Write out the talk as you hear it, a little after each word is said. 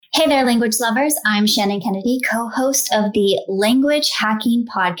Hey there, language lovers. I'm Shannon Kennedy, co-host of the Language Hacking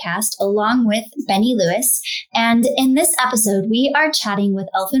Podcast, along with Benny Lewis. And in this episode, we are chatting with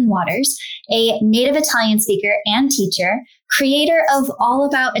Elfyn Waters, a native Italian speaker and teacher, creator of All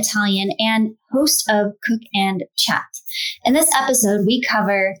About Italian, and host of Cook and Chat. In this episode, we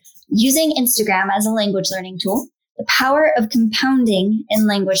cover using Instagram as a language learning tool, the power of compounding in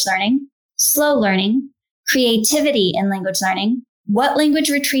language learning, slow learning, creativity in language learning, what language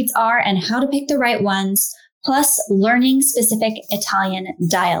retreats are and how to pick the right ones, plus learning specific Italian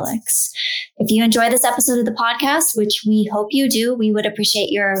dialects. If you enjoy this episode of the podcast, which we hope you do, we would appreciate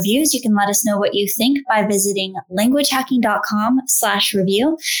your reviews. You can let us know what you think by visiting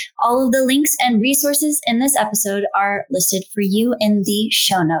languagehacking.com/review. All of the links and resources in this episode are listed for you in the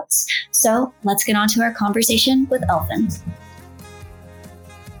show notes. So let's get on to our conversation with Elfyn.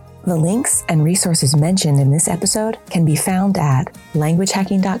 The links and resources mentioned in this episode can be found at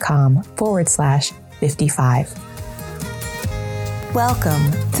languagehacking.com/55.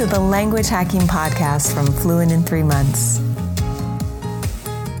 Welcome to the Language Hacking Podcast from Fluent in 3 Months.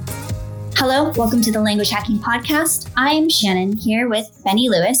 Hello, welcome to the Language Hacking Podcast. I'm Shannon here with Benny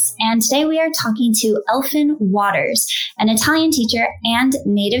Lewis, and today we are talking to Elfyn Waters, an Italian teacher and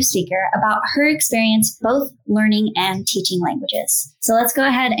native speaker, about her experience both learning and teaching languages. So let's go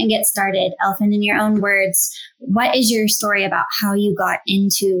ahead and get started. Elfyn, in your own words, what is your story about how you got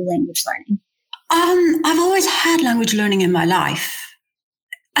into language learning? I've always had language learning in my life.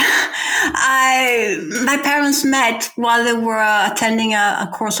 My parents met while they were attending a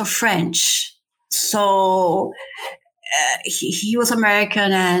course of French. So he was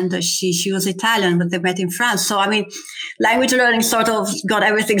American and she was Italian, but they met in France. So, language learning sort of got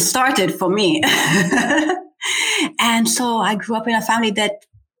everything started for me. And so I grew up in a family that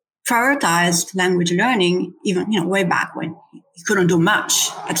prioritized language learning, even, way back when you couldn't do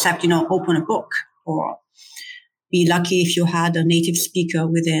much except, open a book or be lucky if you had a native speaker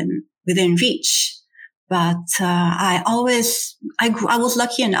within reach. But I was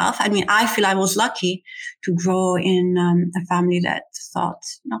lucky enough. I feel I was lucky to grow in a family that thought,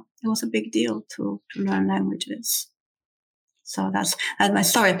 it was a big deal to learn languages. So that's my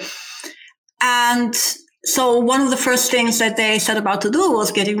story. And so one of the first things that they set about to do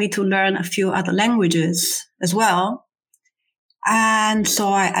was getting me to learn a few other languages as well. And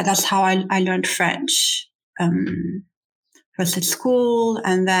so that's how I learned French. First at school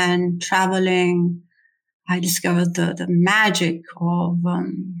and then traveling. I discovered the magic of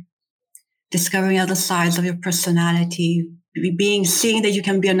discovering other sides of your personality, seeing that you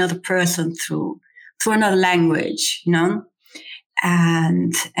can be another person through another language,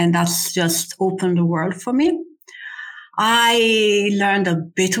 and that's just opened the world for me. I learned a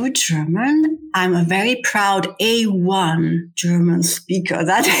bit of German. I'm a very proud A1 German speaker.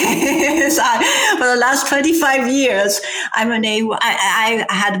 That is, for the last 25 years, I'm an A1. I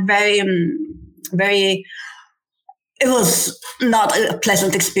had it was not a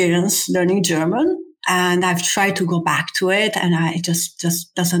pleasant experience learning German. And I've tried to go back to it. And it just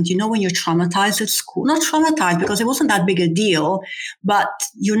doesn't, when you're traumatized at school, not traumatized because it wasn't that big a deal, but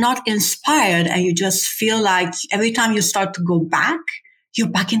you're not inspired and you just feel like every time you start to go back, you're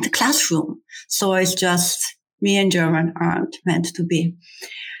back in the classroom. So it's just me and German aren't meant to be.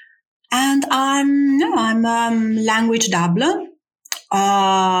 And I'm a language dabbler.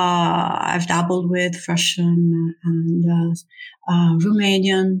 I've dabbled with Russian and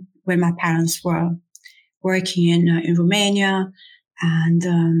Romanian when my parents were working in Romania, and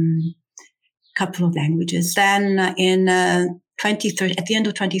a couple of languages. Then in 2013, at the end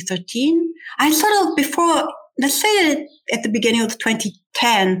of 2013, I sort of let's say at the beginning of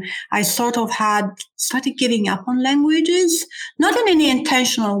 2010, I sort of started giving up on languages, not in any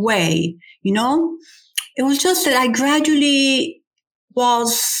intentional way, It was just that I gradually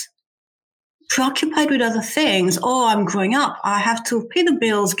was preoccupied with other things. Oh, I'm growing up. I have to pay the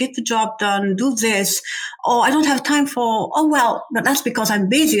bills, get the job done, do this. Oh, I don't have time but that's because I'm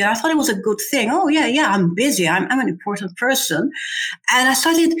busy. And I thought it was a good thing. Oh, yeah, I'm busy. I'm an important person. And I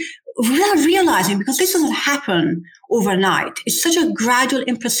started realizing, because this doesn't happen overnight. It's such a gradual,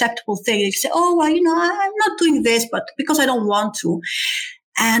 imperceptible thing. You say, I'm not doing this, but because I don't want to.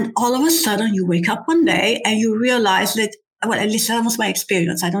 And all of a sudden you wake up one day and you realize that, well, at least that was my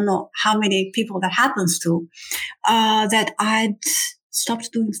experience. I don't know how many people that happens to, that I'd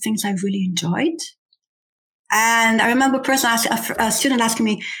stopped doing things I really enjoyed. And I remember a student asking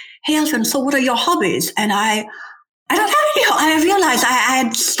me, "Hey, Elfyn, so what are your hobbies?" And I don't have any. I realized I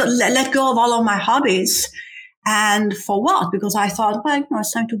had let go of all of my hobbies. And for what? Because I thought,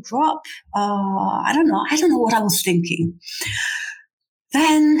 it's time to grow up. I don't know what I was thinking.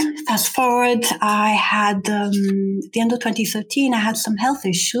 Then fast forward, I had, the end of 2013, I had some health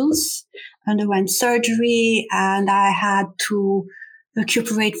issues, underwent surgery, and I had to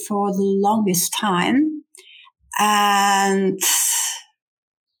recuperate for the longest time. And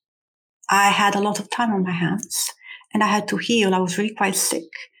I had a lot of time on my hands, and I had to heal. I was really quite sick.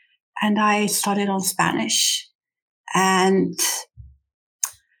 And I started on Spanish. And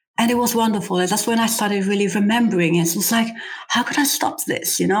it was wonderful. And that's when I started really remembering it. It was like, how could I stop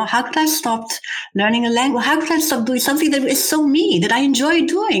this? How could I stop learning a language? How could I stop doing something that is so me, that I enjoy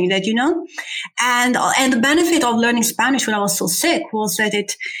doing that, And the benefit of learning Spanish when I was so sick was that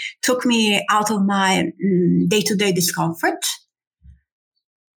it took me out of my day-to-day discomfort.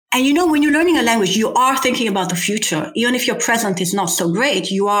 And when you're learning a language, you are thinking about the future. Even if your present is not so great,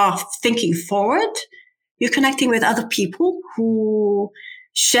 you are thinking forward. You're connecting with other people who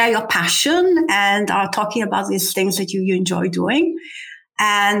share your passion and are talking about these things that you enjoy doing.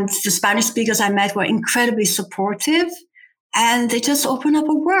 And the Spanish speakers I met were incredibly supportive, and they just opened up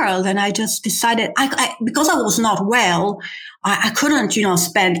a world. And I just decided, because I was not well, I couldn't,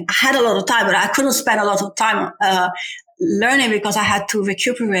 I had a lot of time, but I couldn't spend a lot of time, learning, because I had to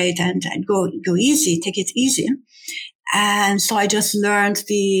recuperate and go easy, take it easy. And so I just learned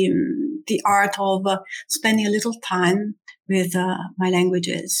the art of spending a little time with my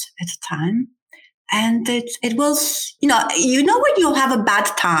languages at a time. And it was, when you have a bad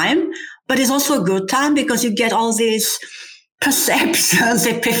time, but it's also a good time because you get all these perceptions,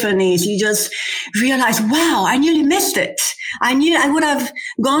 epiphanies. You just realize, wow, I nearly missed it. I would have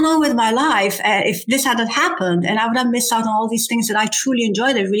gone on with my life if this hadn't happened, and I would have missed out on all these things that I truly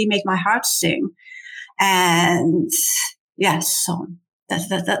enjoy, that really make my heart sing. And yes, so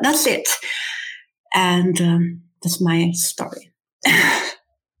that's it. And that's my story.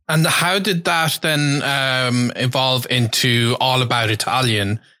 And how did that then evolve into All About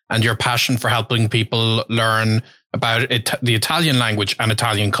Italian and your passion for helping people learn about the Italian language and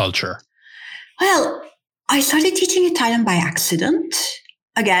Italian culture? Well, I started teaching Italian by accident.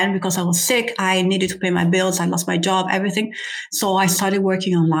 Again, because I was sick, I needed to pay my bills. I lost my job, everything. So I started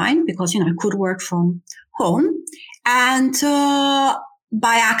working online because, I could work from home. And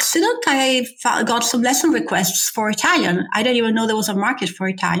by accident, I got some lesson requests for Italian. I didn't even know there was a market for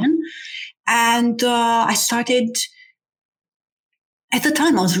Italian. And I started, at the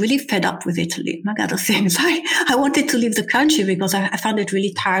time, I was really fed up with Italy, among other things. I wanted to leave the country because I found it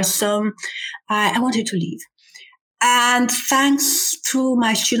really tiresome. I wanted to leave. And thanks to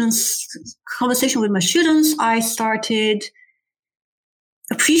my students, conversation with my students, I started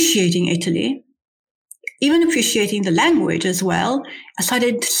appreciating Italy, even appreciating the language as well. I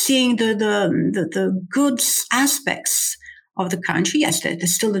started seeing the good aspects of the country. Yes,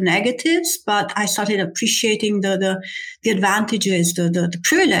 there's still the negatives, but I started appreciating the advantages, the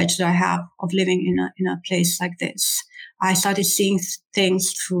privilege that I have of living in a place like this. I started seeing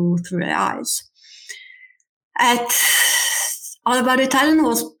things through their eyes. All About Italian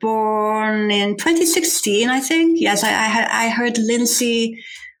was born in 2016, I think. Yes, I heard Lindsay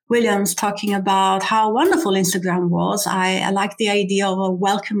Williams talking about how wonderful Instagram was. I liked the idea of a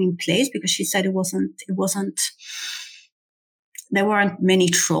welcoming place because she said it wasn't, there weren't many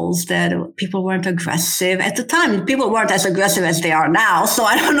trolls there. People weren't aggressive. At the time, people weren't as aggressive as they are now. So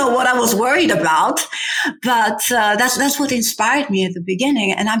I don't know what I was worried about, but that's what inspired me at the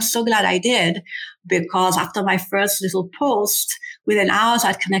beginning. And I'm so glad I did, because after my first little post, within hours,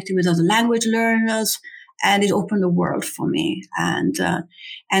 I'd connected with other language learners, and it opened the world for me. And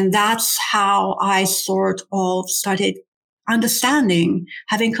that's how I sort of started understanding,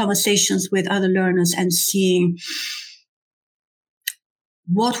 having conversations with other learners and seeing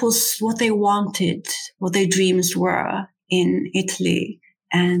what they wanted, what their dreams were in Italy,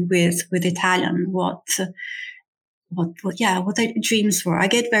 and with Italian, what their dreams were. I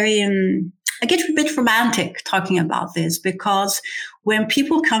get a bit romantic talking about this, because when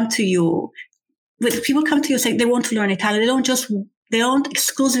people come to you saying they want to learn Italian, they don't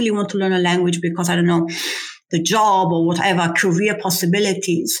exclusively want to learn a language because, I don't know, the job or whatever, career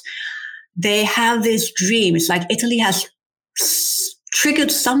possibilities. They have this dream. It's like Italy has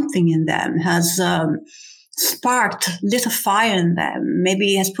triggered something in them, has lit a fire in them,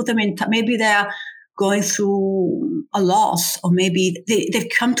 maybe has put them in, maybe they're going through a loss, or maybe they've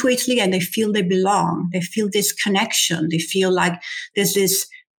come to Italy and they feel they belong. They feel this connection. They feel like there's this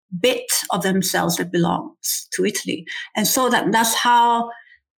bit of themselves that belongs to Italy. And so that's how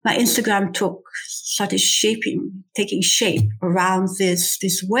my Instagram started taking shape around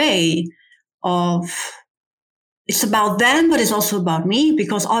this way of, it's about them, but it's also about me,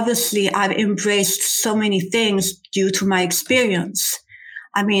 because obviously I've embraced so many things due to my experience.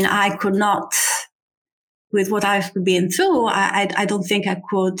 I mean, I could not, with what I've been through, I don't think I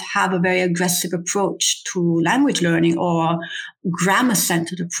could have a very aggressive approach to language learning or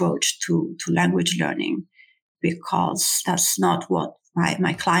grammar-centered approach to language learning, because that's not what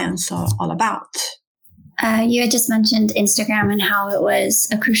my clients are all about. You had just mentioned Instagram and how it was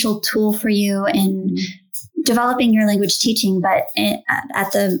a crucial tool for you in developing your language teaching. But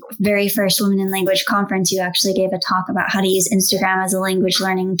at the very first Women in Language conference, you actually gave a talk about how to use Instagram as a language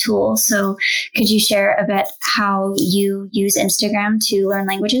learning tool. So could you share a bit how you use Instagram to learn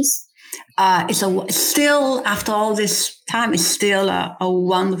languages? It's still, after all this time, it's still a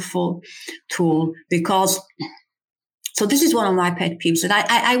wonderful tool, because, so this is one of my pet peeves, that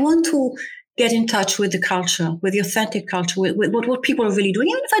I want to get in touch with the culture, with the authentic culture, with what people are really doing.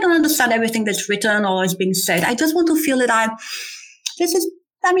 Even if I don't understand everything that's written or is being said, I just want to feel that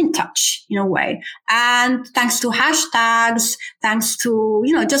I'm in touch in a way. And thanks to hashtags, thanks to,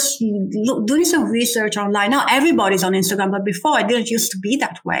 just doing some research online. Now everybody's on Instagram, but before it didn't used to be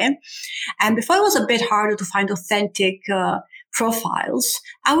that way. And before it was a bit harder to find authentic profiles,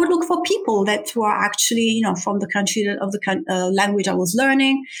 I would look for people that were actually, from the country of the language I was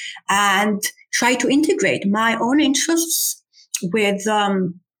learning, and try to integrate my own interests with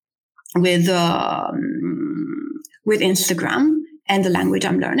Instagram and the language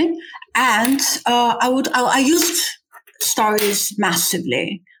I'm learning. And I used stories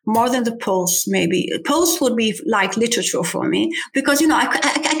massively, more than the posts. Maybe posts would be like literature for me, because I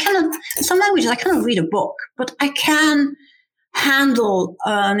cannot, some languages I cannot read a book, but I can handle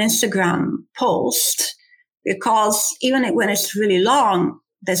an Instagram post, because even when it's really long,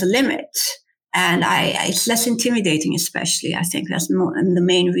 there's a limit, and it's less intimidating. Especially, I think that's the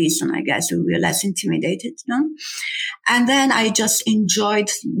main reason. I guess we're less intimidated, And then I just enjoyed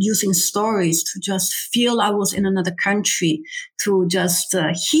using stories to just feel I was in another country, to just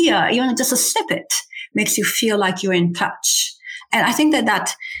hear, even just a snippet makes you feel like you're in touch. And I think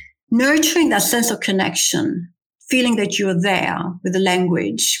that nurturing that sense of connection, feeling that you're there with the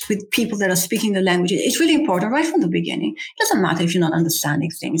language, with people that are speaking the language, it's really important right from the beginning. It doesn't matter if you're not understanding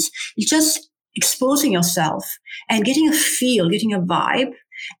things. You're just exposing yourself and getting a feel, getting a vibe.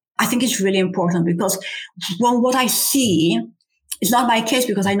 I think it's really important, because what I see is not my case,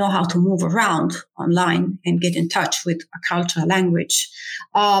 because I know how to move around online and get in touch with a culture, a language.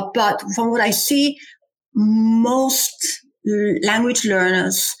 But from what I see, most language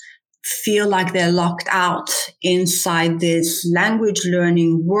learners feel like they're locked out inside this language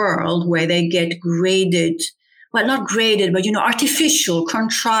learning world where they get graded, well, not graded, but, artificial,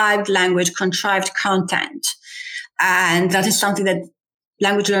 contrived language, contrived content. And that is something that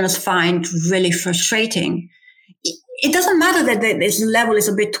language learners find really frustrating. It doesn't matter that this level is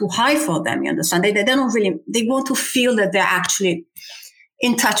a bit too high for them, you understand? They don't really, they want to feel that they're actually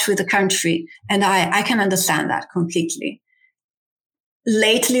in touch with the country. And I can understand that completely.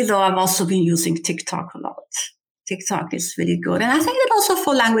 Lately, though, I've also been using TikTok a lot. TikTok is really good. And I think that also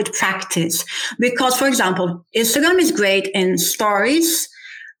for language practice, because, for example, Instagram is great in stories.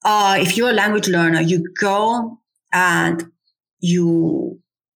 If you're a language learner, you go and you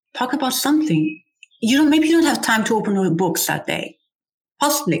talk about something. Maybe you don't have time to open your books that day.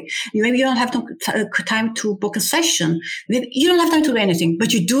 Possibly. Maybe you don't have time to book a session. Maybe you don't have time to do anything,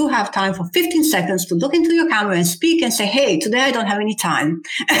 but you do have time for 15 seconds to look into your camera and speak and say, hey, today I don't have any time.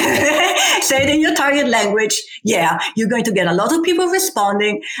 Say it in your target language. Yeah, you're going to get a lot of people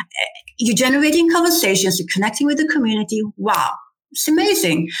responding. You're generating conversations. You're connecting with the community. Wow. It's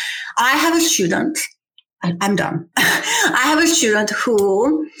amazing. I have a student. I'm done. I have a student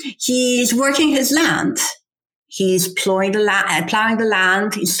who he's working his land. He's plowing the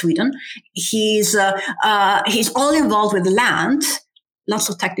land in Sweden. He's all involved with the land. Lots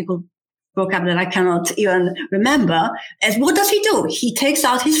of technical vocabulary that I cannot even remember. And what does he do? He takes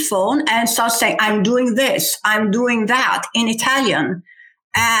out his phone and starts saying, I'm doing this, I'm doing that in Italian.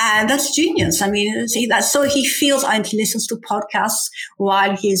 And that's genius. I mean, see that. So he feels, and he listens to podcasts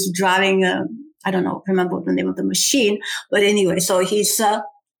while he's driving, I don't know, remember the name of the machine. But anyway, so he's,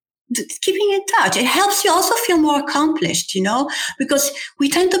 keeping in touch. It helps you also feel more accomplished, because we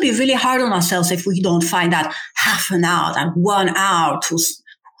tend to be really hard on ourselves if we don't find that half an hour and 1 hour who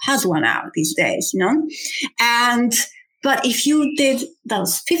has 1 hour these days, but if you did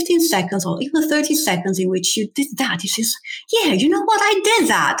those 15 seconds or even 30 seconds in which you did that, you say, yeah, you know what? I did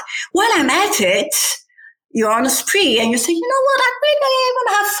that. While I'm at it, you're on a spree and you say, you know what? I really even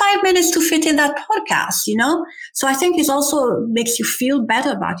have 5 minutes to fit in that podcast, So I think it also makes you feel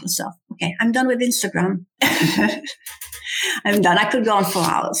better about yourself. Okay, I'm done with Instagram. I'm done. I could go on for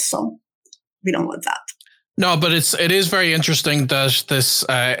hours, so we don't want that. No, but it is very interesting that this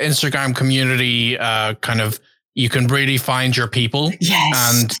Instagram community you can really find your people.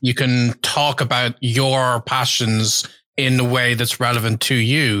 Yes. And you can talk about your passions in a way that's relevant to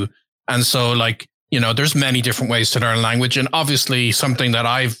you. And so there's many different ways to learn language. And obviously something that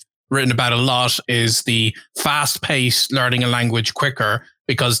I've written about a lot is the fast paced learning a language quicker,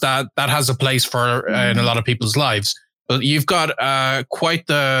 because that has a place for in a lot of people's lives. But you've got quite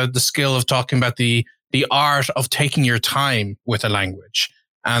the skill of talking about the art of taking your time with a language.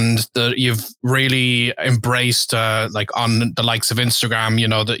 And you've really embraced, on the likes of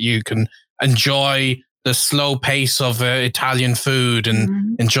Instagram, that you can enjoy the slow pace of Italian food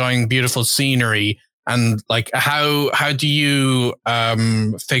and enjoying beautiful scenery. And how do you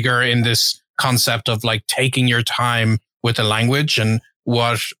figure in this concept of taking your time with a language, and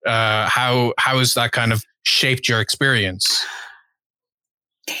how has that kind of shaped your experience?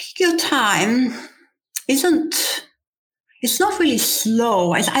 Take your time it's not really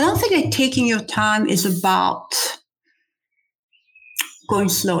slow. I don't think that taking your time is about going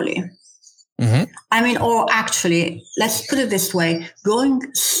slowly. Mm-hmm. Or actually, let's put it this way. Going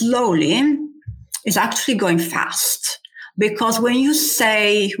slowly is actually going fast. Because when you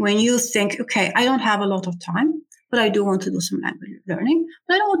think, okay, I don't have a lot of time, but I do want to do some language learning,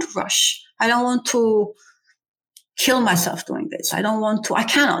 but I don't want to rush. I don't want to kill myself doing this. I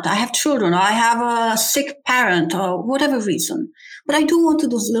cannot. I have children. I have a sick parent or whatever reason. But I do want to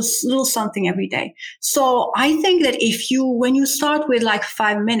do little something every day. So I think that when you start with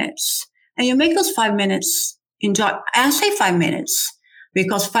 5 minutes and you make those 5 minutes enjoy, I say 5 minutes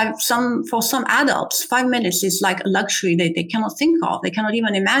because for some adults, 5 minutes is like a luxury they cannot think of. They cannot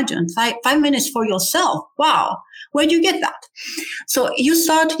even imagine. 5 minutes for yourself. Wow. Where do you get that? So you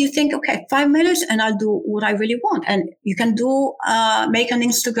think, okay, 5 minutes and I'll do what I really want. And you can make an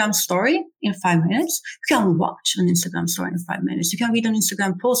Instagram story in 5 minutes. You can watch an Instagram story in 5 minutes. You can read an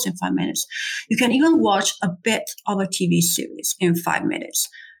Instagram post in 5 minutes. You can even watch a bit of a TV series in 5 minutes.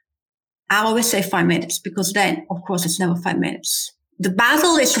 I always say 5 minutes because then, of course, it's never 5 minutes. The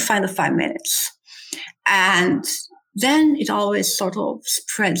battle is to find the 5 minutes. And then it always sort of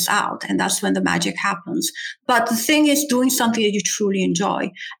spreads out. And that's when the magic happens. But the thing is doing something that you truly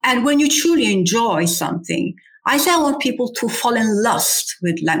enjoy. And when you truly enjoy something, I say I want people to fall in lust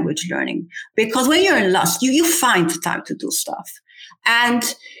with language learning. Because when you're in lust, you find the time to do stuff.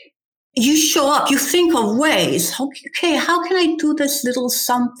 And you show up, you think of ways, okay, how can I do this little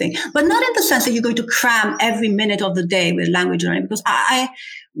something? But not in the sense that you're going to cram every minute of the day with language learning, because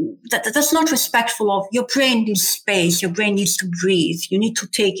that's not respectful of your brain needs space, your brain needs to breathe, you need to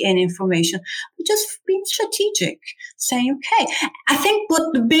take in information. Just being strategic, saying, okay. I think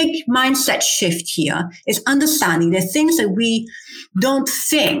what the big mindset shift here is understanding that things that we don't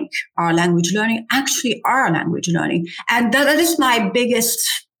think are language learning actually are language learning. And that is my biggest,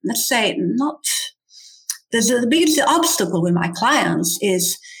 let's say, the biggest obstacle with my clients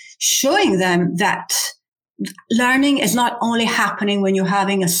is showing them that learning is not only happening when you're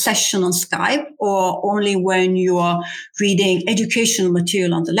having a session on Skype or only when you are reading educational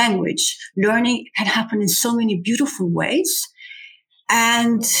material on the language. Learning can happen in so many beautiful ways.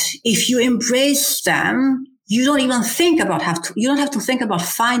 And if you embrace them, you don't even you don't have to think about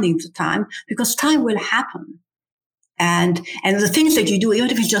finding the time, because time will happen. And the things that you do, even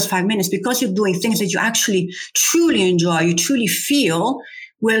if it's just 5 minutes, because you're doing things that you actually truly enjoy, you truly feel,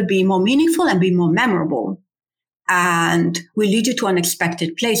 will be more meaningful and be more memorable and will lead you to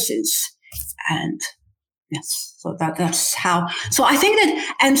unexpected places. And yes, so that's how. So I think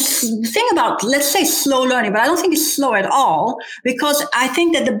that, and the thing about, let's say, slow learning, but I don't think it's slow at all, because I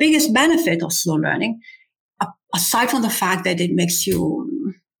think that the biggest benefit of slow learning, aside from the fact that it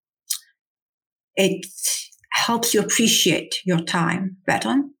helps you appreciate your time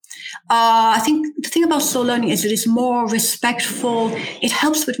better. I think the thing about slow learning is it is more respectful. It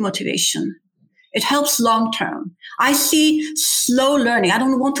helps with motivation. It helps long term. I see slow learning. I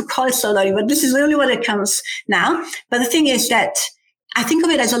don't want to call it slow learning, but this is really what it comes now. But the thing is that I think of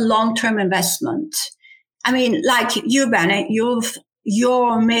it as a long-term investment. I mean, like you, Bennett,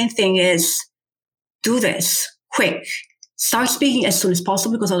 your main thing is do this quick. Start speaking as soon as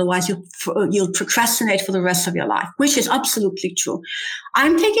possible, because otherwise you'll procrastinate for the rest of your life, which is absolutely true.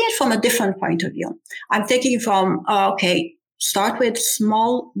 I'm taking it from a different point of view. I'm taking it from, start with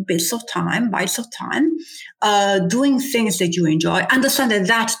small bites of time, doing things that you enjoy. Understand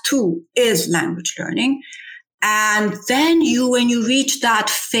that too is language learning. And then when you reach that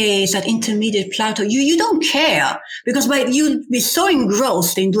phase, that intermediate plateau, you don't care, because you'll be so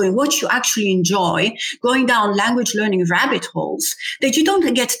engrossed in doing what you actually enjoy, going down language learning rabbit holes, that you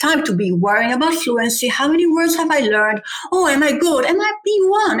don't get time to be worrying about fluency. How many words have I learned? Oh, am I good? Am I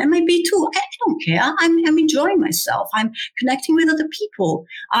B1? Am I B2? I don't care. I'm enjoying myself. I'm connecting with other people.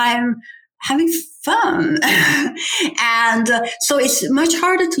 I'm having fun. And so it's much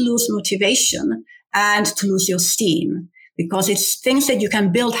harder to lose motivation and to lose your steam, because it's things that you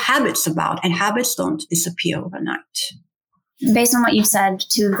can build habits about, and habits don't disappear overnight. Based on what you've said,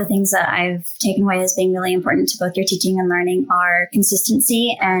 two of the things that I've taken away as being really important to both your teaching and learning are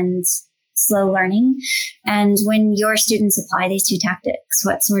consistency and slow learning. And when your students apply these two tactics,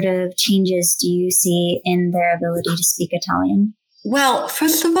 what sort of changes do you see in their ability to speak Italian? Well,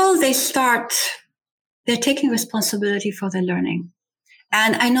 first of all, they're taking responsibility for their learning.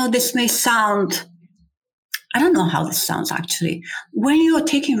 And I know this may sound, I don't know how this sounds actually. When you are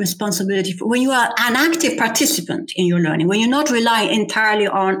taking responsibility, when you are an active participant in your learning, when you're not relying entirely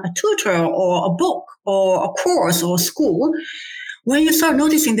on a tutor or a book or a course or a school, when you start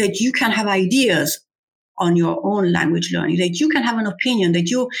noticing that you can have ideas on your own language learning, that you can have an opinion, that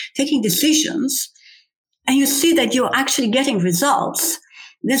you're taking decisions, and you see that you're actually getting results,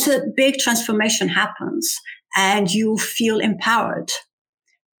 there's a big transformation happens, and you feel empowered.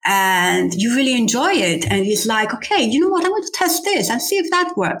 And you really enjoy it. And it's like, okay, you know what? I'm going to test this and see if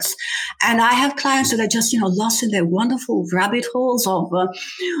that works. And I have clients that are just, lost in their wonderful rabbit holes of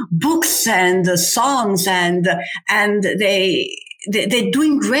books and songs, and they're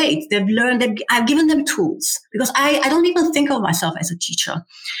doing great. They've learned. I've given them tools, because I don't even think of myself as a teacher.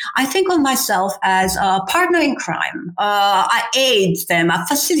 I think of myself as a partner in crime. I aid them. I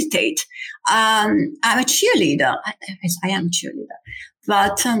facilitate. I'm a cheerleader. I am a cheerleader.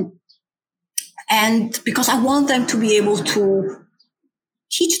 But, and because I want them to be able to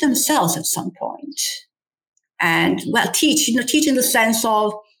teach themselves at some point. And, teach in the sense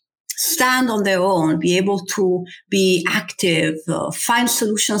of stand on their own, be able to be active, find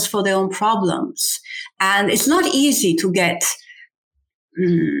solutions for their own problems. And it's not easy to get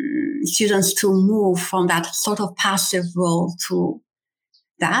students to move from that sort of passive role to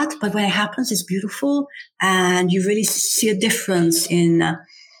that, but when it happens, it's beautiful, and you really see a difference in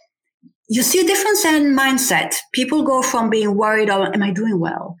mindset. People go from being worried, am I doing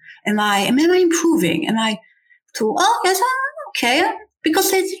well? Am I improving? To, oh yes, I'm okay, because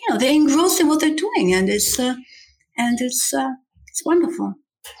they're engrossed in what they're doing, and it's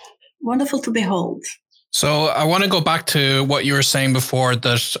wonderful to behold. So I want to go back to what you were saying before,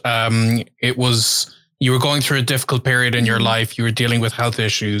 that you were going through a difficult period in your life. You were dealing with health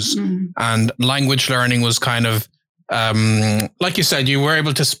issues, and language learning was kind of, like you said, you were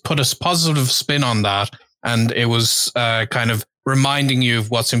able to put a positive spin on that. And it was kind of reminding you of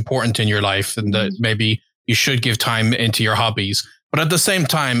what's important in your life, and that maybe you should give time into your hobbies. But at the same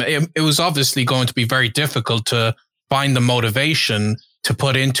time, it was obviously going to be very difficult to find the motivation to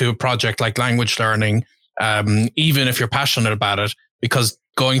put into a project like language learning, even if you're passionate about it, because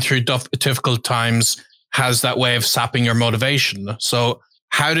going through difficult times has that way of sapping your motivation. So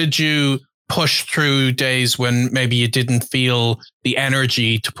how did you push through days when maybe you didn't feel the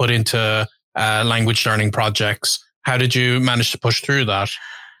energy to put into language learning projects? How did you manage to push through that?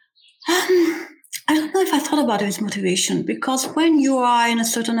 I don't know if I thought about it as motivation, because when you are in a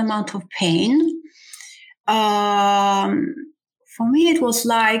certain amount of pain, for me, it was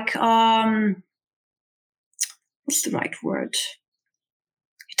like, what's the right word?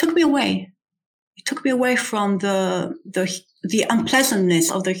 It took me away. It took me away from the unpleasantness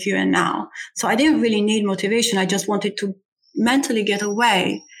of the here and now. So I didn't really need motivation. I just wanted to mentally get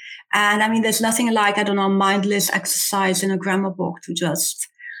away. And there's nothing like, mindless exercise in a grammar book to just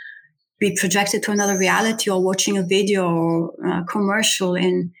be projected to another reality, or watching a video or a commercial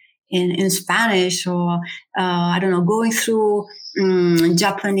in Spanish, or, going through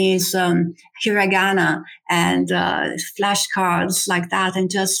Japanese hiragana and flashcards like that,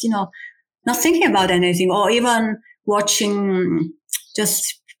 and just, not thinking about anything, or even watching,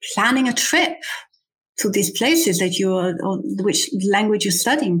 just planning a trip to these places or which language you're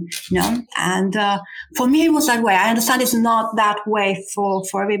studying, And for me, it was that way. I understand it's not that way for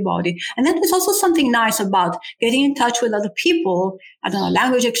everybody. And then there's also something nice about getting in touch with other people,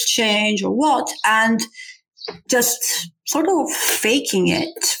 language exchange or what, and just sort of faking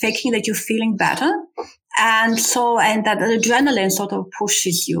that you're feeling better. And that adrenaline sort of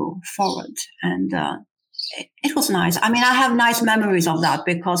pushes you forward. And it was nice. I mean, I have nice memories of that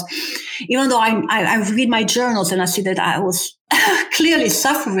because even though I read my journals and I see that I was clearly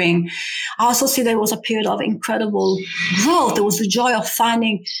suffering, I also see there was a period of incredible growth. There was the joy of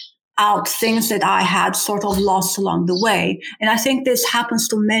finding out things that I had sort of lost along the way. And I think this happens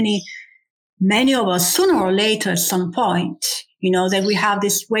to many of us sooner or later at some point, that we have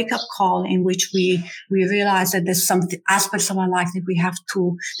this wake up call in which we realize that there's some aspects of our life that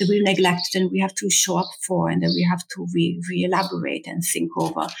we've neglected and we have to show up for, and that we have to re-elaborate and think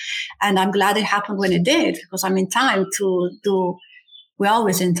over. And I'm glad it happened when it did, because we're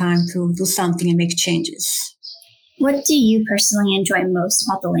always in time to do something and make changes. What do you personally enjoy most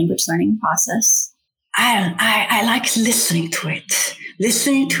about the language learning process? I like listening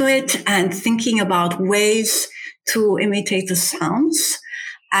to it and thinking about ways to imitate the sounds.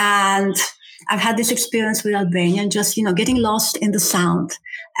 And I've had this experience with Albanian, just, getting lost in the sound.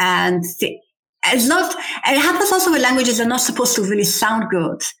 And it happens also with languages that are not supposed to really sound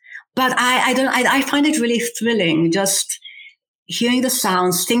good. But I find it really thrilling, just hearing the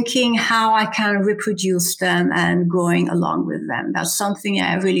sounds, thinking how I can reproduce them and going along with them. That's something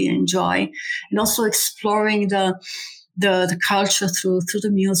I really enjoy. And also exploring the culture through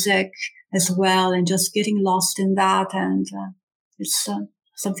the music as well, and just getting lost in that. And it's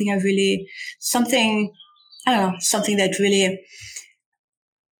something that really, it's something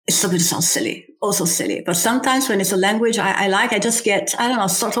that sounds silly, also silly. But sometimes when it's a language I just get,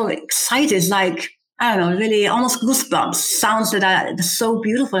 sort of excited. It's like, really almost goosebumps, sounds that are so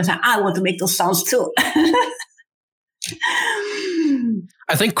beautiful. It's like, I want to make those sounds too.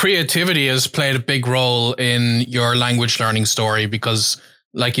 I think creativity has played a big role in your language learning story because,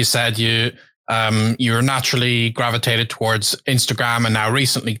 like you said, you're naturally gravitated towards Instagram and now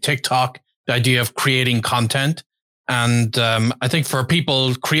recently TikTok, the idea of creating content. And I think for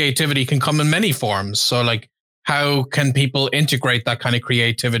people, creativity can come in many forms. So how can people integrate that kind of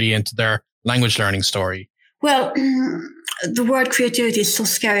creativity into their language learning story? Well, the word creativity is so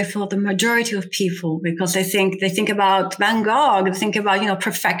scary for the majority of people because they think about Van Gogh, they think about,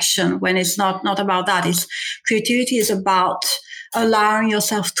 perfection, when it's not about that. Creativity is about allowing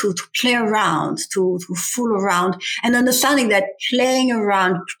yourself to play around, to fool around, and understanding that playing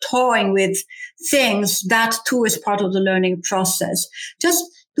around, toying with things, that too is part of the learning process. Just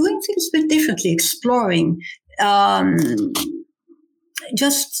doing things a bit differently, exploring,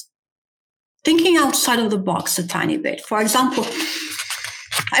 just thinking outside of the box a tiny bit. For example,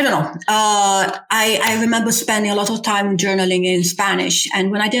 I don't know. I remember spending a lot of time journaling in Spanish.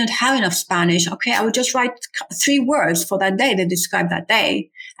 And when I didn't have enough Spanish, I would just write 3 words for that day that describe that day.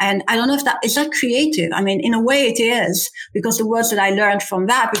 And I don't know if is that creative? I mean, in a way it is, because the words that I learned from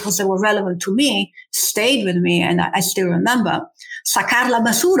that, because they were relevant to me, stayed with me. And I still remember. Sacar la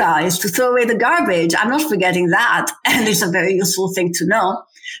basura is to throw away the garbage. I'm not forgetting that. And it's a very useful thing to know.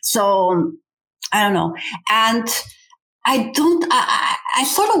 So I don't know. And I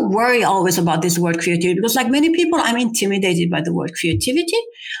sort of worry always about this word creativity because like many people, I'm intimidated by the word creativity.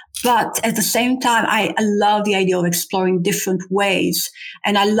 But at the same time, I love the idea of exploring different ways.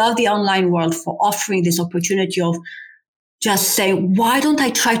 And I love the online world for offering this opportunity of just saying, why don't I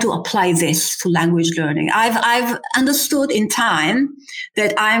try to apply this to language learning? I've understood in time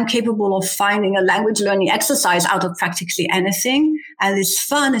that I am capable of finding a language learning exercise out of practically anything. And it's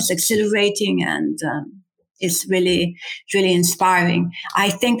fun, it's exhilarating, and it's really, really inspiring. I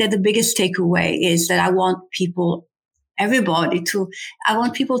think that the biggest takeaway is that I want people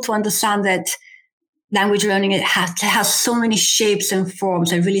to understand that language learning, it has so many shapes and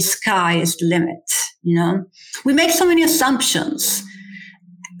forms, and really sky is the limit. We make so many assumptions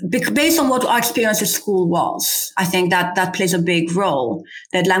based on what our experience at school was. I think that plays a big role,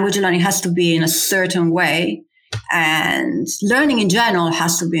 that language learning has to be in a certain way, and learning in general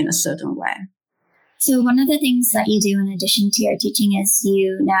has to be in a certain way. So one of the things that you do in addition to your teaching is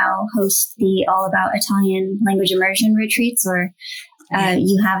you now host the All About Italian language immersion retreats, or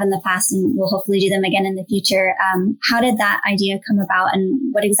you have in the past and will hopefully do them again in the future. How did that idea come about,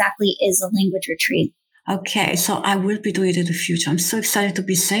 and what exactly is a language retreat? Okay, so I will be doing it in the future. I'm so excited to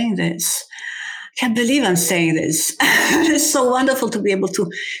be saying this. I can't believe I'm saying this. It's so wonderful to be able to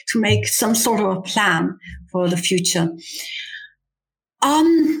make some sort of a plan for the future.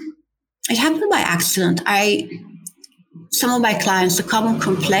 It happened by accident. Some of my clients, the common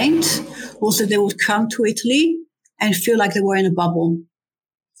complaint was that they would come to Italy and feel like they were in a bubble,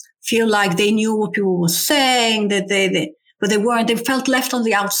 feel like they knew what people were saying, but they weren't. They felt left on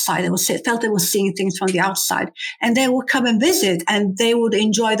the outside. Felt they were seeing things from the outside. And they would come and visit, and they would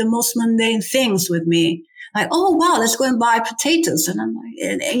enjoy the most mundane things with me. Like, oh, wow, let's go and buy potatoes. And I'm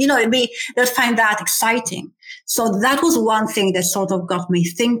like, they'll find that exciting. So that was one thing that sort of got me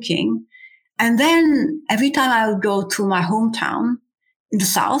thinking. And then every time I would go to my hometown in the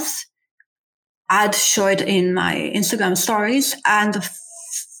South, I'd show it in my Instagram stories, and the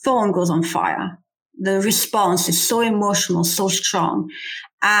phone goes on fire. The response is so emotional, so strong.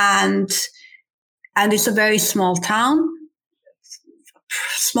 And it's a very small town,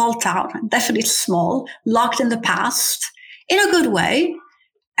 definitely small, locked in the past, in a good way.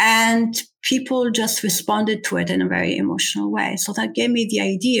 And people just responded to it in a very emotional way. So that gave me the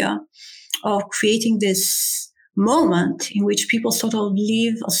idea of creating this moment in which people sort of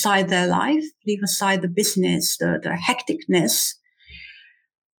leave aside their life, leave aside the business, the hecticness,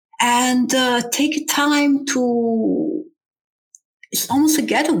 and take time to, it's almost a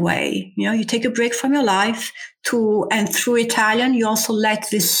getaway. You take a break from your life and through Italian, you also let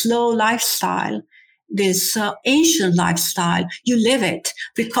this slow lifestyle, this ancient lifestyle, you live it.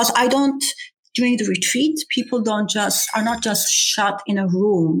 Because during the retreat, people are not just shut in a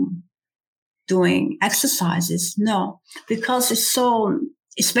room doing exercises. No, because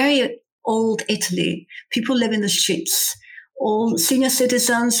it's very old Italy. People live in the streets. All senior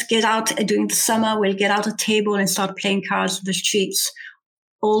citizens get out during the summer, will get out a table and start playing cards in the streets.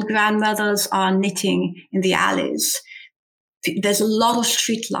 Old grandmothers are knitting in the alleys. There's a lot of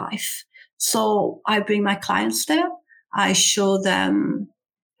street life. So I bring my clients there. I show them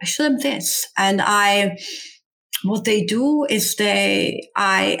this. And what they do is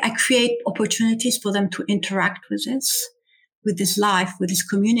I create opportunities for them to interact with this life, with this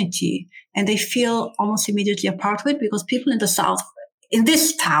community. And they feel almost immediately a part of it, because people in the South, in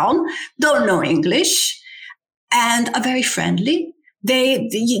this town, don't know English and are very friendly. They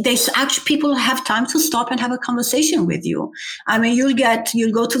actually, people have time to stop and have a conversation with you. I mean, you'll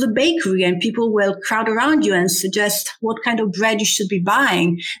go to the bakery and people will crowd around you and suggest what kind of bread you should be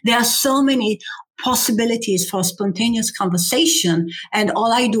buying. There are so many possibilities for spontaneous conversation. And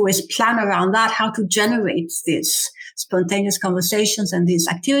all I do is plan around that, how to generate this spontaneous conversations and these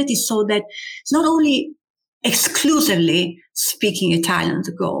activities, so that it's not only exclusively speaking Italian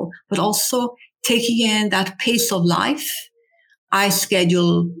the goal, but also taking in that pace of life. I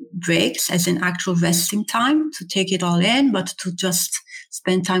schedule breaks as in actual resting time to take it all in, but to just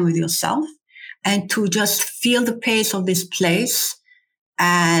spend time with yourself and to just feel the pace of this place.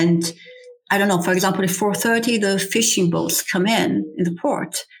 And I don't know, for example, at 4:30, the fishing boats come in the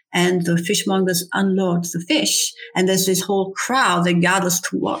port and the fishmongers unload the fish. And there's this whole crowd that gathers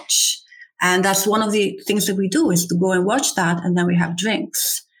to watch. And that's one of the things that we do, is to go and watch that. And then we have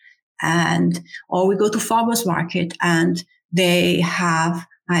drinks, or we go to farmers market, and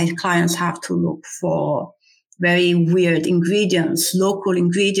my clients have to look for very weird ingredients, local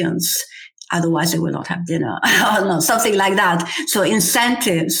ingredients. Otherwise, they will not have dinner. Something like that. So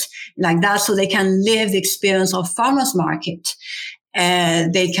incentives like that, so they can live the experience of farmers market.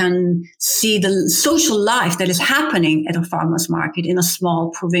 They can see the social life that is happening at a farmers market in a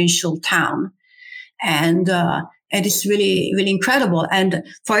small provincial town. And it's really, really incredible. And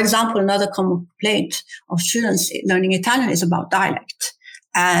for example, another common complaint of students learning Italian is about dialect.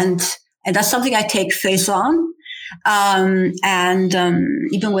 And that's something I take face on.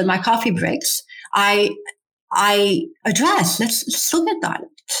 Even with my coffee breaks, I address, let's look at dialect.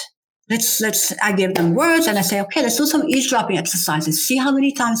 I give them words and I say, okay, let's do some eavesdropping exercises. See how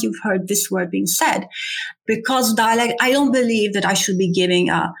many times you've heard this word being said. Because dialect, I don't believe that I should be giving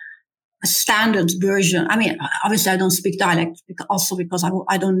a standard version. I mean, obviously I don't speak dialect because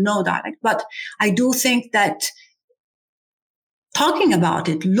I don't know dialect, but I do think that talking about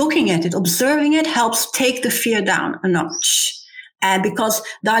it, looking at it, observing it helps take the fear down a notch. And because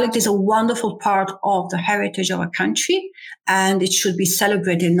dialect is a wonderful part of the heritage of our country, and it should be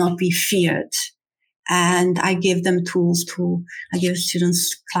celebrated, not be feared. And I give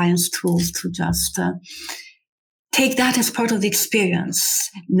students, clients tools to just take that as part of the experience.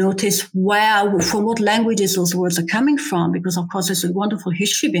 Notice from what languages those words are coming from, because of course there's a wonderful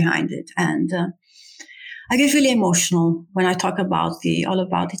history behind it. And I get really emotional when I talk about all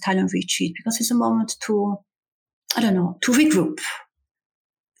about Italian retreat, because it's a moment to regroup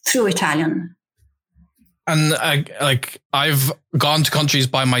through Italian. And I've gone to countries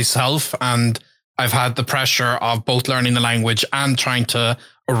by myself, and I've had the pressure of both learning the language and trying to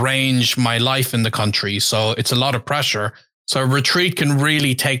arrange my life in the country. So it's a lot of pressure. So a retreat can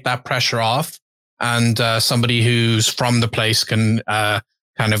really take that pressure off, and somebody who's from the place can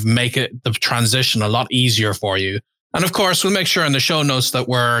kind of make the transition a lot easier for you. And of course, we'll make sure in the show notes that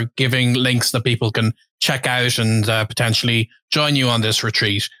we're giving links that people can check out and potentially join you on this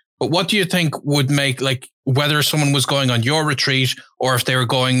retreat. But what do you think would make, whether someone was going on your retreat or if they were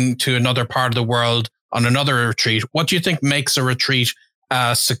going to another part of the world on another retreat, what do you think makes a retreat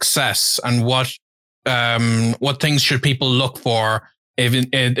a success, and what things should people look for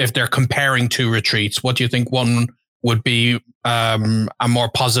if they're comparing two retreats? What do you think one would be a more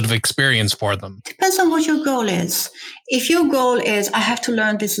positive experience for them? Depends on what your goal is. If your goal is, I have to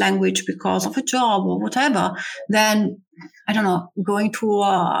learn this language because of a job or whatever, then, I don't know, going to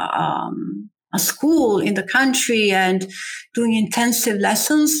a school in the country and doing intensive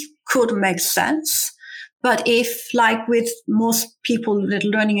lessons could make sense. But if, like with most people that are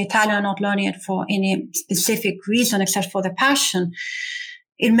learning Italian are not learning it for any specific reason except for their passion,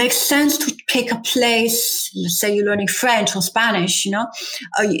 it makes sense to pick a place. Let's say you're learning French or Spanish,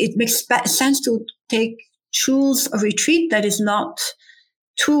 it makes sense to choose a retreat that is not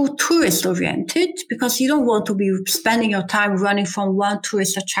too tourist oriented, because you don't want to be spending your time running from one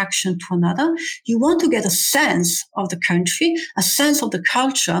tourist attraction to another. You want to get a sense of the country, a sense of the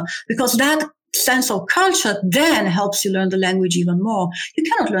culture, because that sense of culture then helps you learn the language even more. You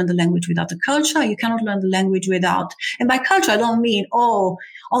cannot learn the language without the culture. You cannot learn the language without, and by culture, I don't mean,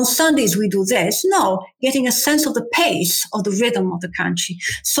 on Sundays we do this. No, getting a sense of the pace, of the rhythm of the country.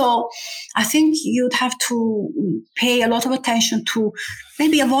 So I think you'd have to pay a lot of attention to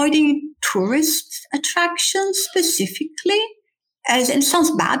maybe avoiding tourist attractions specifically. And it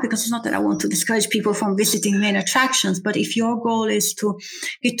sounds bad because it's not that I want to discourage people from visiting main attractions, but if your goal is to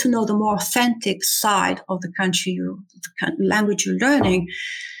get to know the more authentic side of the country, the language you're learning,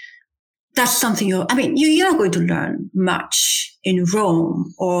 that's something you're not going to learn much in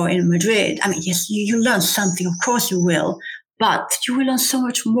Rome or in Madrid. Yes, you learn something, of course you will, but you will learn so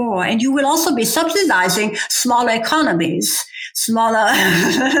much more. And you will also be subsidizing smaller economies, smaller.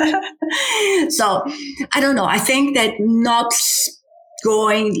 So I don't know. I think that not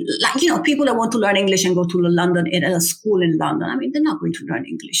going, people that want to learn English and go to London in a school in London, they're not going to learn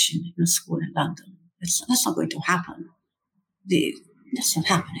English in a school in London. That's not going to happen. That's not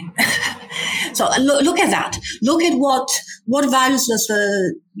happening. So look at that. Look at what values does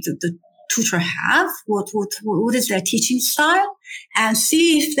the tutor have? What is their teaching style? And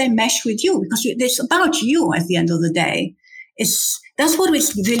see if they mesh with you, because it's about you at the end of the day. That's what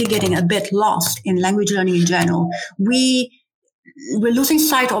is really getting a bit lost in language learning in general. We're losing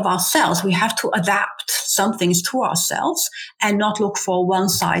sight of ourselves. We have to adapt some things to ourselves and not look for one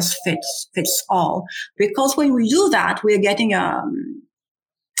size fits all. Because when we do that, we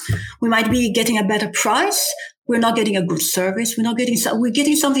might be getting a better price. We're not getting a good service. We're getting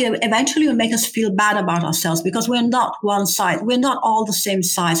something that eventually will make us feel bad about ourselves, because we're not one size. We're not all the same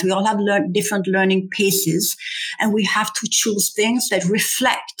size. We all have different learning paces, and we have to choose things that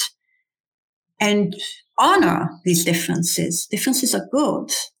reflect and honor these differences. Differences are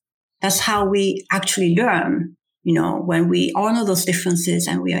good. That's how we actually learn, when we honor those differences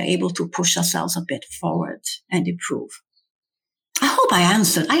and we are able to push ourselves a bit forward and improve. I hope I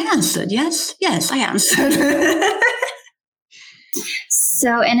answered. Yes, I answered.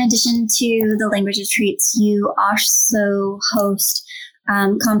 So in addition to the language retreats, you also host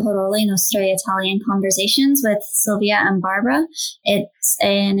Con Parole Nostre Italian Conversations with Sylvia and Barbara. It's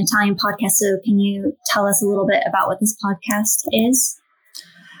an Italian podcast. So can you tell us a little bit about what this podcast is?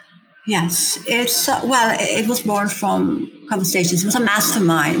 Yes, it's it was born from conversations. It was a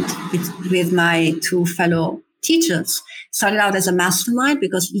mastermind with my two fellow teachers. Started out as a mastermind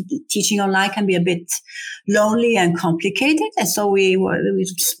because teaching online can be a bit lonely and complicated. And so we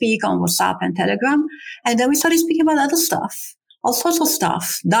speak on WhatsApp and Telegram. And then we started speaking about other stuff, all sorts of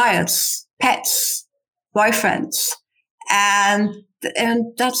stuff, diets, pets, boyfriends. And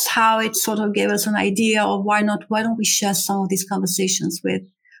that's how it sort of gave us an idea of why don't we share some of these conversations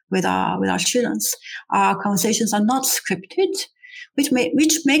with our children. Our conversations are not scripted, which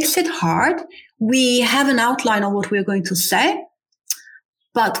makes it hard. We have an outline of what we're going to say,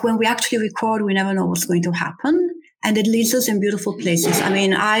 but when we actually record, we never know what's going to happen. And it leads us in beautiful places.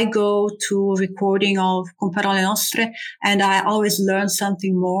 I go to recording of Con Parole Nostre, and I always learn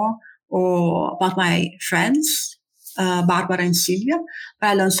something more about my friends, Barbara and Silvia. But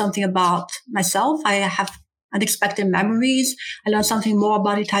I learn something about myself. I have unexpected memories. I learn something more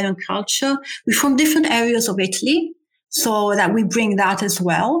about Italian culture. We're from different areas of Italy, so that we bring that as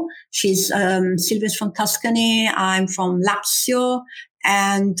well. Silvia's from Tuscany. I'm from Lazio,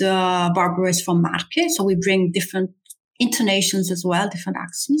 and Barbara is from Marche. So we bring different intonations as well, different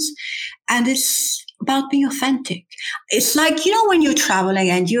accents. And it's about being authentic. It's like, when you're traveling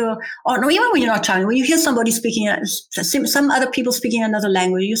and even when you're not traveling, when you hear somebody speaking, some other people speaking another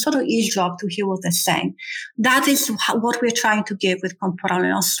language, you sort of eavesdrop to hear what they're saying. That is what we're trying to give with Con Parole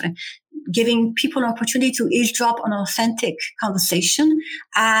Nostre. giving people an opportunity to eavesdrop on authentic conversation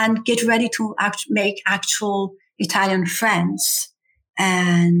and get ready to make actual Italian friends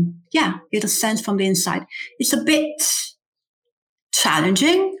and get a sense from the inside. It's a bit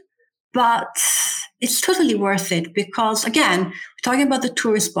challenging, but it's totally worth it because, again, we're talking about the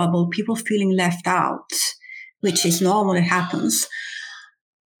tourist bubble, people feeling left out, which is normal, it happens.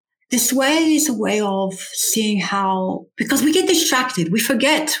 This way is a way of seeing how, because we get distracted, we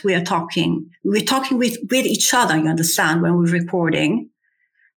forget we're talking with each other, you understand, when we're recording.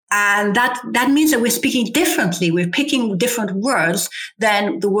 And that means that we're speaking differently. We're picking different words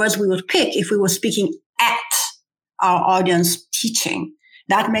than the words we would pick if we were speaking at our audience teaching.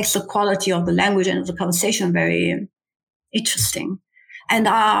 That makes the quality of the language and of the conversation very interesting. And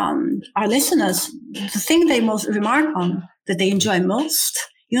our listeners, the thing they most remark on, that they enjoy most,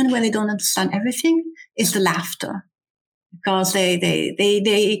 even when they don't understand everything, is the laughter. Because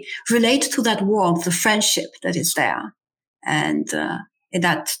they relate to that warmth, the friendship that is there. And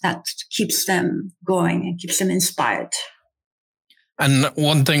that keeps them going and keeps them inspired. And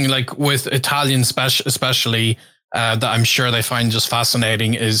one thing, like with Italian especially, that I'm sure they find just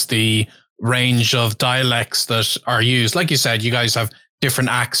fascinating is the range of dialects that are used. Like you said, you guys have different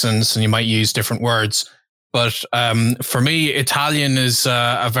accents and you might use different words. But for me, Italian is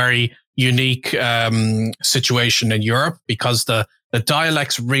a very unique situation in Europe because the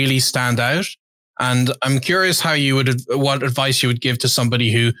dialects really stand out. And I'm curious what advice you would give to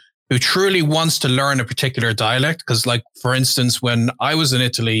somebody who truly wants to learn a particular dialect. Because, like, for instance, when I was in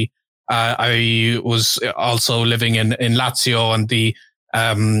Italy, I was also living in Lazio, and the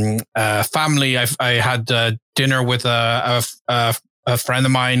family, I had dinner with a friend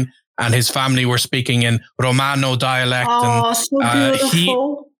of mine, and his family were speaking in Romano dialect. Oh, and, so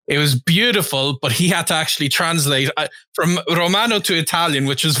beautiful. It was beautiful, but he had to actually translate from Romano to Italian,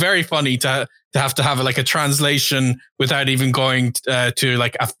 which was very funny to have like a translation without even going to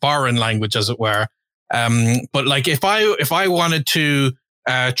like a foreign language, as it were. But like if I wanted to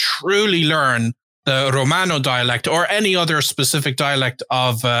truly learn the Romano dialect or any other specific dialect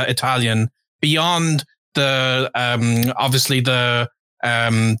of Italian beyond the obviously the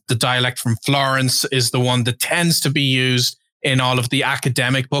dialect from Florence is the one that tends to be used in all of the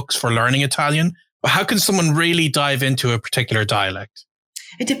academic books for learning Italian. But how can someone really dive into a particular dialect?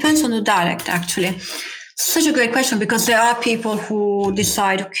 It depends on the dialect, actually. Such a great question, because there are people who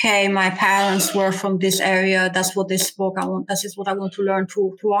decide, okay, my parents were from this area. That's what they spoke. That is what I want to learn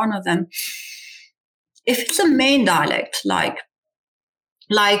to honor them. If it's a main dialect, like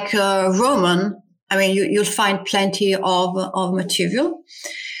Roman, I mean, you'll find plenty of material.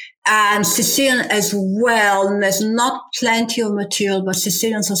 And Sicilian as well, there's not plenty of material, but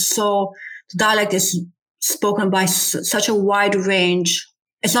Sicilians the dialect is spoken by such a wide range.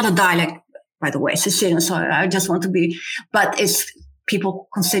 It's not a dialect, by the way, Sicilian, so I just want to but people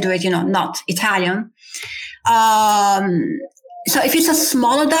consider it, not Italian. So if it's a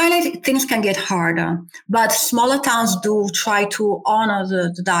smaller dialect, things can get harder. But smaller towns do try to honor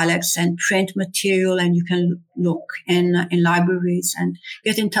the dialects and print material, and you can look in libraries and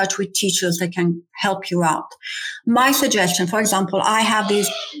get in touch with teachers that can help you out. My suggestion, for example, I have these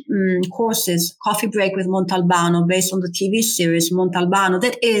courses, Coffee Break with Montalbano, based on the TV series Montalbano,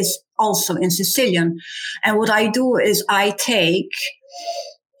 that is also in Sicilian. And what I do is I take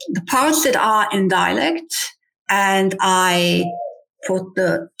the parts that are in dialect, and I put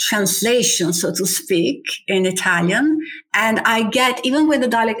the translation, so to speak, in Italian. And I get, even with the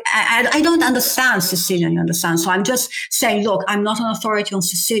dialect, I don't understand Sicilian, you understand? So I'm just saying, look, I'm not an authority on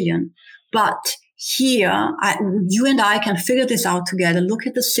Sicilian, but here, you and I can figure this out together. Look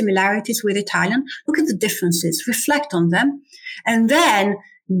at the similarities with Italian, look at the differences, reflect on them. And then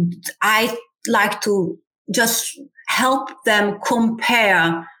I like to just help them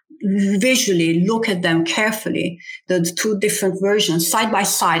compare visually, look at them carefully, the two different versions side by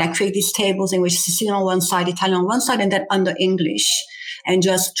side. I create these tables in which Sicilian on one side, Italian on one side, and then under English, and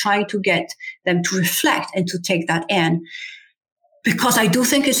just try to get them to reflect and to take that in. Because I do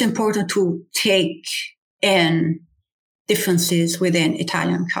think it's important to take in differences within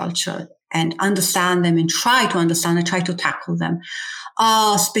Italian culture and understand them and try to understand and try to tackle them.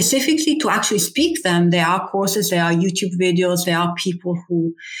 Specifically to actually speak them, there are courses, there are YouTube videos, there are people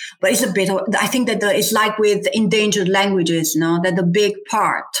but it's a bit I think that it's like with endangered languages, that the big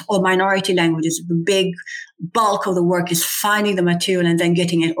part, or minority languages, the big bulk of the work is finding the material and then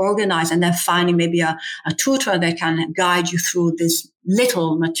getting it organized, and then finding maybe a tutor that can guide you through this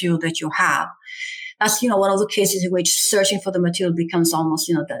little material that you have. That's, one of the cases in which searching for the material becomes almost,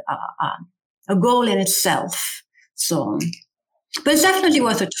 a goal in itself. So But it's definitely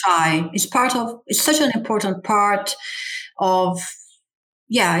worth a try. It's such an important part of,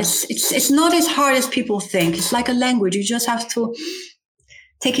 it's not as hard as people think. It's like a language. You just have to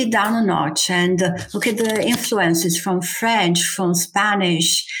take it down a notch and look at the influences from French, from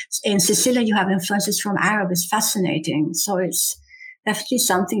Spanish. In Sicilian, you have influences from Arab. It's fascinating. So it's definitely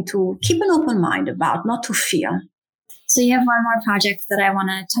something to keep an open mind about, not to fear. So you have one more project that I want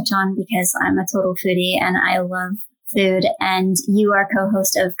to touch on because I'm a total foodie and I love food, and you are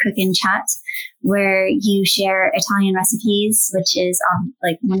co-host of Cook and Chat, where you share Italian recipes, which is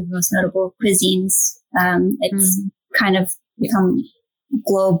like one of the most notable cuisines. It's kind of become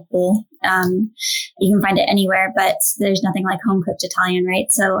global. You can find it anywhere, but there's nothing like home cooked Italian, right?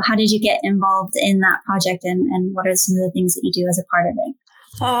 So how did you get involved in that project, and what are some of the things that you do as a part of it?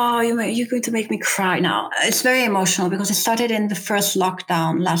 Oh, you're going to make me cry now. It's very emotional because it started in the first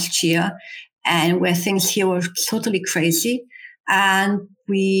lockdown last year, and where things here were totally crazy. And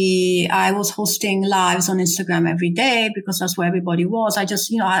I was hosting lives on Instagram every day because that's where everybody was. I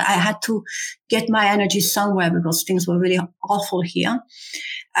just, I had to get my energy somewhere because things were really awful here.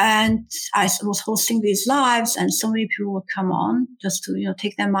 And I was hosting these lives, and so many people would come on just to,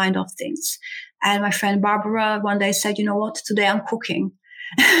 take their mind off things. And my friend Barbara one day said, you know what, today I'm cooking.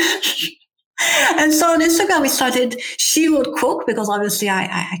 And so on Instagram, she would cook because obviously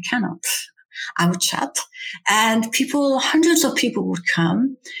I cannot. I would chat, and hundreds of people would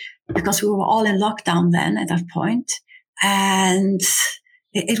come because we were all in lockdown then at that point. And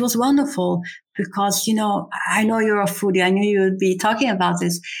it was wonderful because, I know you're a foodie. I knew you would be talking about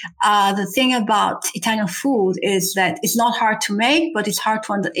this. The thing about Italian food is that it's not hard to make, but it's hard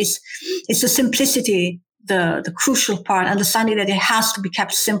to it's the simplicity, the crucial part, understanding that it has to be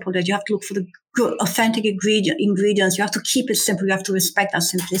kept simple, that you have to look for the good, authentic ingredients. You have to keep it simple. You have to respect that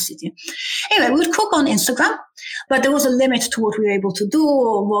simplicity. Anyway, we would cook on Instagram, but there was a limit to what we were able to do,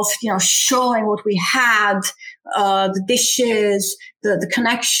 was, showing what we had, the dishes, the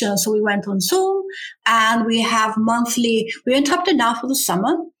connection. So we went on Zoom, and we have we're interrupted now for the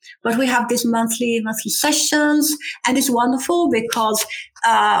summer, but we have these monthly sessions, and it's wonderful because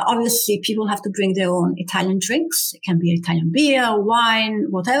obviously people have to bring their own Italian drinks. It can be Italian beer, wine,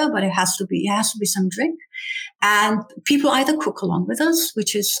 whatever, but it has to be some drink. And people either cook along with us,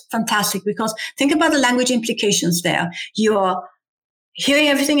 which is fantastic because think about the language implications there. You're hearing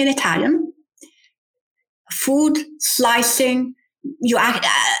everything in Italian, food, slicing, you are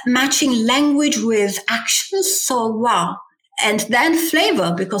matching language with actions. So wow. And then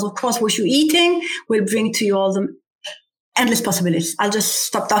flavor, because of course what you're eating will bring to you all the endless possibilities. I'll just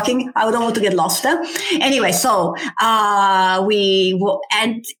stop talking. I don't want to get lost there. Anyway, so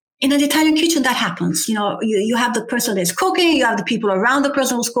and in an Italian kitchen, that happens. You have the person that's cooking, you have the people around the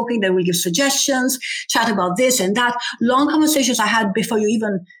person who's cooking that will give suggestions, chat about this and that. Long conversations I had before you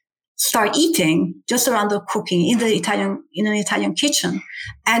even start eating, just around the cooking in an Italian kitchen.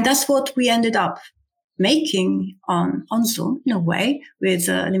 And that's what we ended up making on Zoom in a way with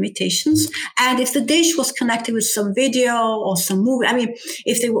limitations. And if the dish was connected with some video or some movie,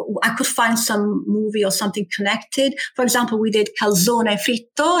 I could find some movie or something connected. For example, we did calzone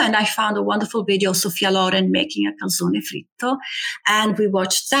fritto, and I found a wonderful video of Sofia Loren making a calzone fritto. And we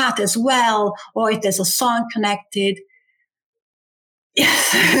watched that as well. Or if there's a song connected.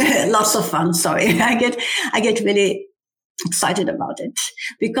 Yes, lots of fun. Sorry. I get really excited about it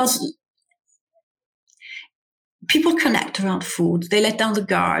because people connect around food. They let down the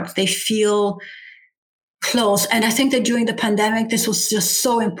guard. They feel close. And I think that during the pandemic, this was just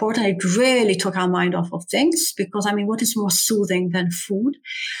so important. It really took our mind off of things because, what is more soothing than food?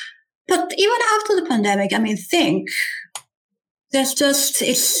 But even after the pandemic,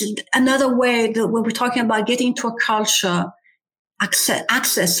 it's another way that when we're talking about getting into a culture,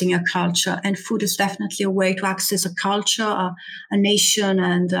 accessing a culture, and food is definitely a way to access a culture, a nation,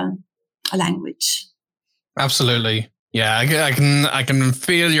 and a language. Absolutely. Yeah, I can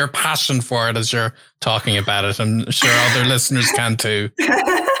feel your passion for it as you're talking about it. I'm sure other listeners can too.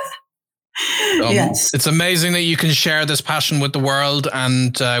 Yes. It's amazing that you can share this passion with the world,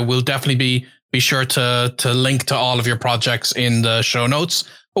 and we'll definitely be sure to link to all of your projects in the show notes.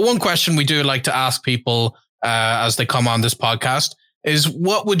 But one question we do like to ask people as they come on this podcast is,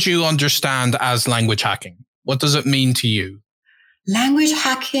 what would you understand as language hacking? What does it mean to you? Language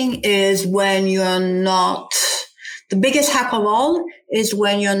hacking is when you're not, the biggest hack of all is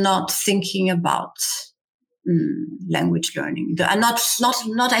when you're not thinking about language learning. And not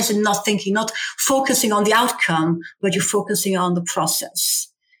as in not thinking, not focusing on the outcome, but you're focusing on the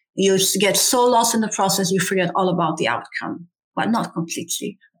process. You get so lost in the process, you forget all about the outcome. Well, not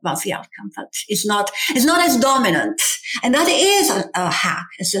completely. about the outcome, but it's not as dominant. And that is a hack.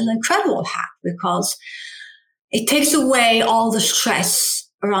 It's an incredible hack because it takes away all the stress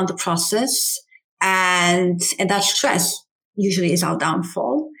around the process, and that stress usually is our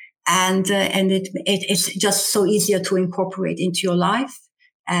downfall. And it's just so easier to incorporate into your life.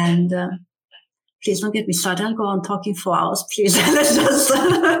 And please don't get me started. I'll go on talking for hours, please. Let's just.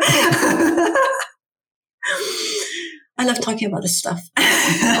 I love talking about this stuff.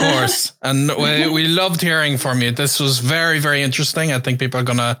 Of course. And we loved hearing from you. This was very, very interesting. I think people are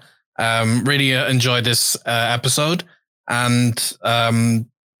going to really enjoy this episode. And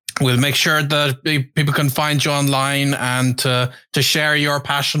we'll make sure that people can find you online and to share your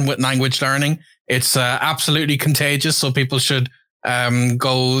passion with language learning. It's absolutely contagious. So people should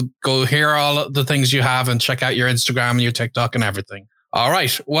go hear all the things you have and check out your Instagram and your TikTok and everything. All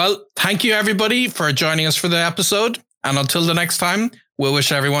right. Well, thank you, everybody, for joining us for the episode. And until the next time, we'll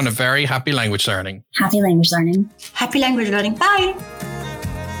wish everyone a very happy language learning. Happy language learning. Happy language learning. Bye.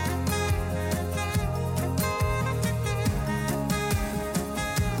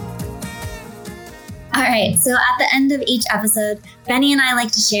 All right. So at the end of each episode, Benny and I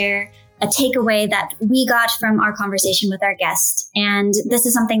like to share a takeaway that we got from our conversation with our guest. And this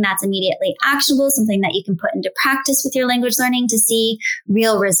is something that's immediately actionable, something that you can put into practice with your language learning to see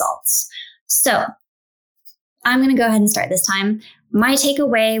real results. So I'm going to go ahead and start this time. My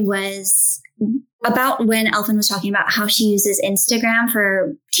takeaway was about when Elfyn was talking about how she uses Instagram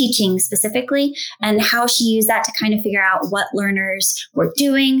for teaching specifically, and how she used that to kind of figure out what learners were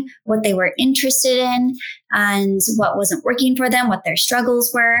doing, what they were interested in, and what wasn't working for them, what their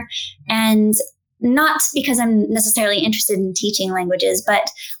struggles were. And not because I'm necessarily interested in teaching languages, but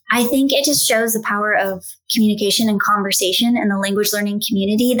I think it just shows the power of communication and conversation in the language learning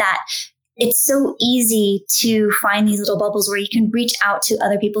community, that it's so easy to find these little bubbles where you can reach out to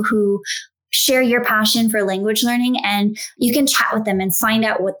other people who share your passion for language learning, and you can chat with them and find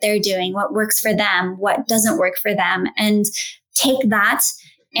out what they're doing, what works for them, what doesn't work for them, and take that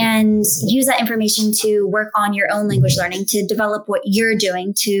and use that information to work on your own language learning, to develop what you're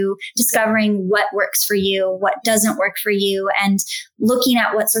doing, to discovering what works for you, what doesn't work for you, and looking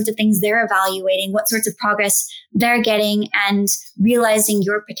at what sorts of things they're evaluating, what sorts of progress they're getting, and realizing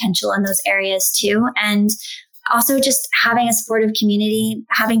your potential in those areas too. And also just having a supportive community,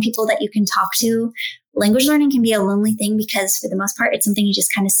 having people that you can talk to. Language learning can be a lonely thing because for the most part, it's something you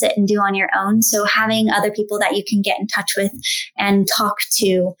just kind of sit and do on your own. So having other people that you can get in touch with and talk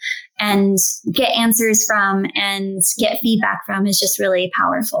to and get answers from and get feedback from is just really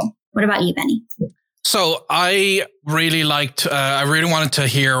powerful. What about you, Benny? So I really wanted to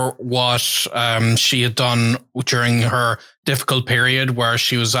hear what she had done during her difficult period where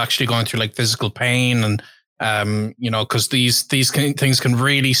she was actually going through like physical pain and, because these things can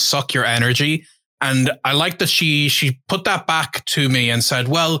really suck your energy. And I like that she put that back to me and said,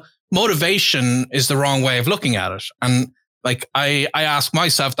 well, motivation is the wrong way of looking at it. And like, I ask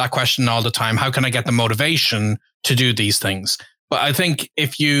myself that question all the time. How can I get the motivation to do these things? But I think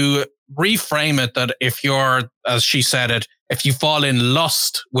if you reframe it, that if you're, as she said it, if you fall in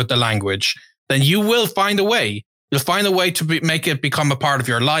lust with the language, then you will find a way. You'll find a way to make it become a part of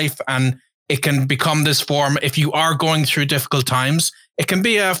your life. And it can become this form. If you are going through difficult times, it can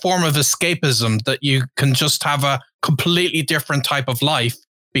be a form of escapism that you can just have a completely different type of life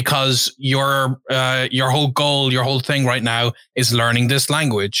because your whole goal, your whole thing right now is learning this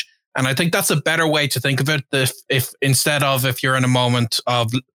language. And I think that's a better way to think of it. If instead of, if you're in a moment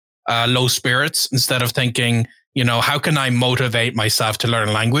of low spirits, instead of thinking, how can I motivate myself to learn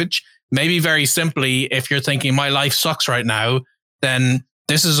a language? Maybe very simply, if you're thinking my life sucks right now, then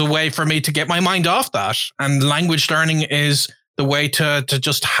this is a way for me to get my mind off that. And language learning is the way to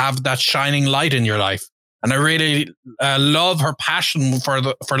just have that shining light in your life. And I really love her passion for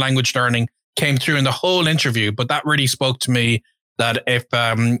language learning came through in the whole interview. But that really spoke to me that if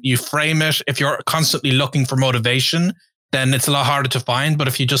you frame it, if you're constantly looking for motivation, then it's a lot harder to find. But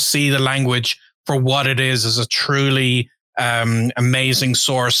if you just see the language for what it is as a truly amazing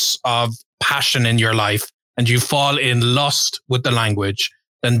source of passion in your life, and you fall in lust with the language,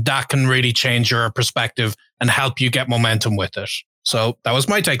 then that can really change your perspective and help you get momentum with it. So that was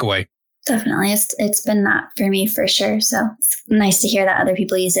my takeaway. Definitely. It's been that for me for sure. So it's nice to hear that other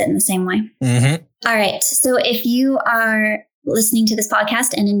people use it in the same way. Mm-hmm. All right. So if you are listening to this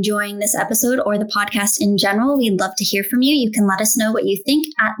podcast and enjoying this episode or the podcast in general, we'd love to hear from you. You can let us know what you think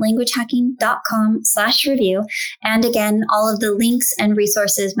at languagehacking.com/review. And again, all of the links and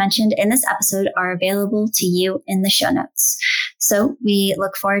resources mentioned in this episode are available to you in the show notes. So we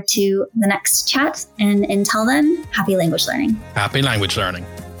look forward to the next chat. And until then, happy language learning. Happy language learning.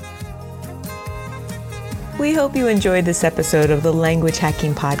 We hope you enjoyed this episode of the Language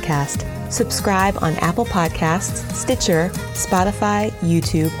Hacking Podcast. Subscribe on Apple Podcasts, Stitcher, Spotify,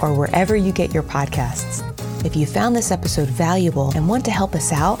 YouTube, or wherever you get your podcasts. If you found this episode valuable and want to help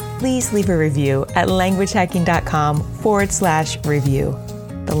us out, please leave a review at languagehacking.com/review.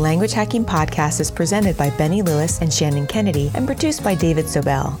 The Language Hacking Podcast is presented by Benny Lewis and Shannon Kennedy and produced by David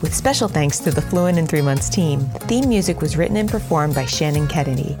Sobel, with special thanks to the Fluent in 3 Months team. The theme music was written and performed by Shannon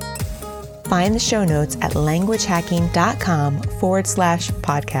Kennedy. Find the show notes at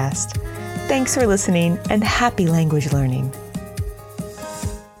languagehacking.com/podcast. Thanks for listening and happy language learning.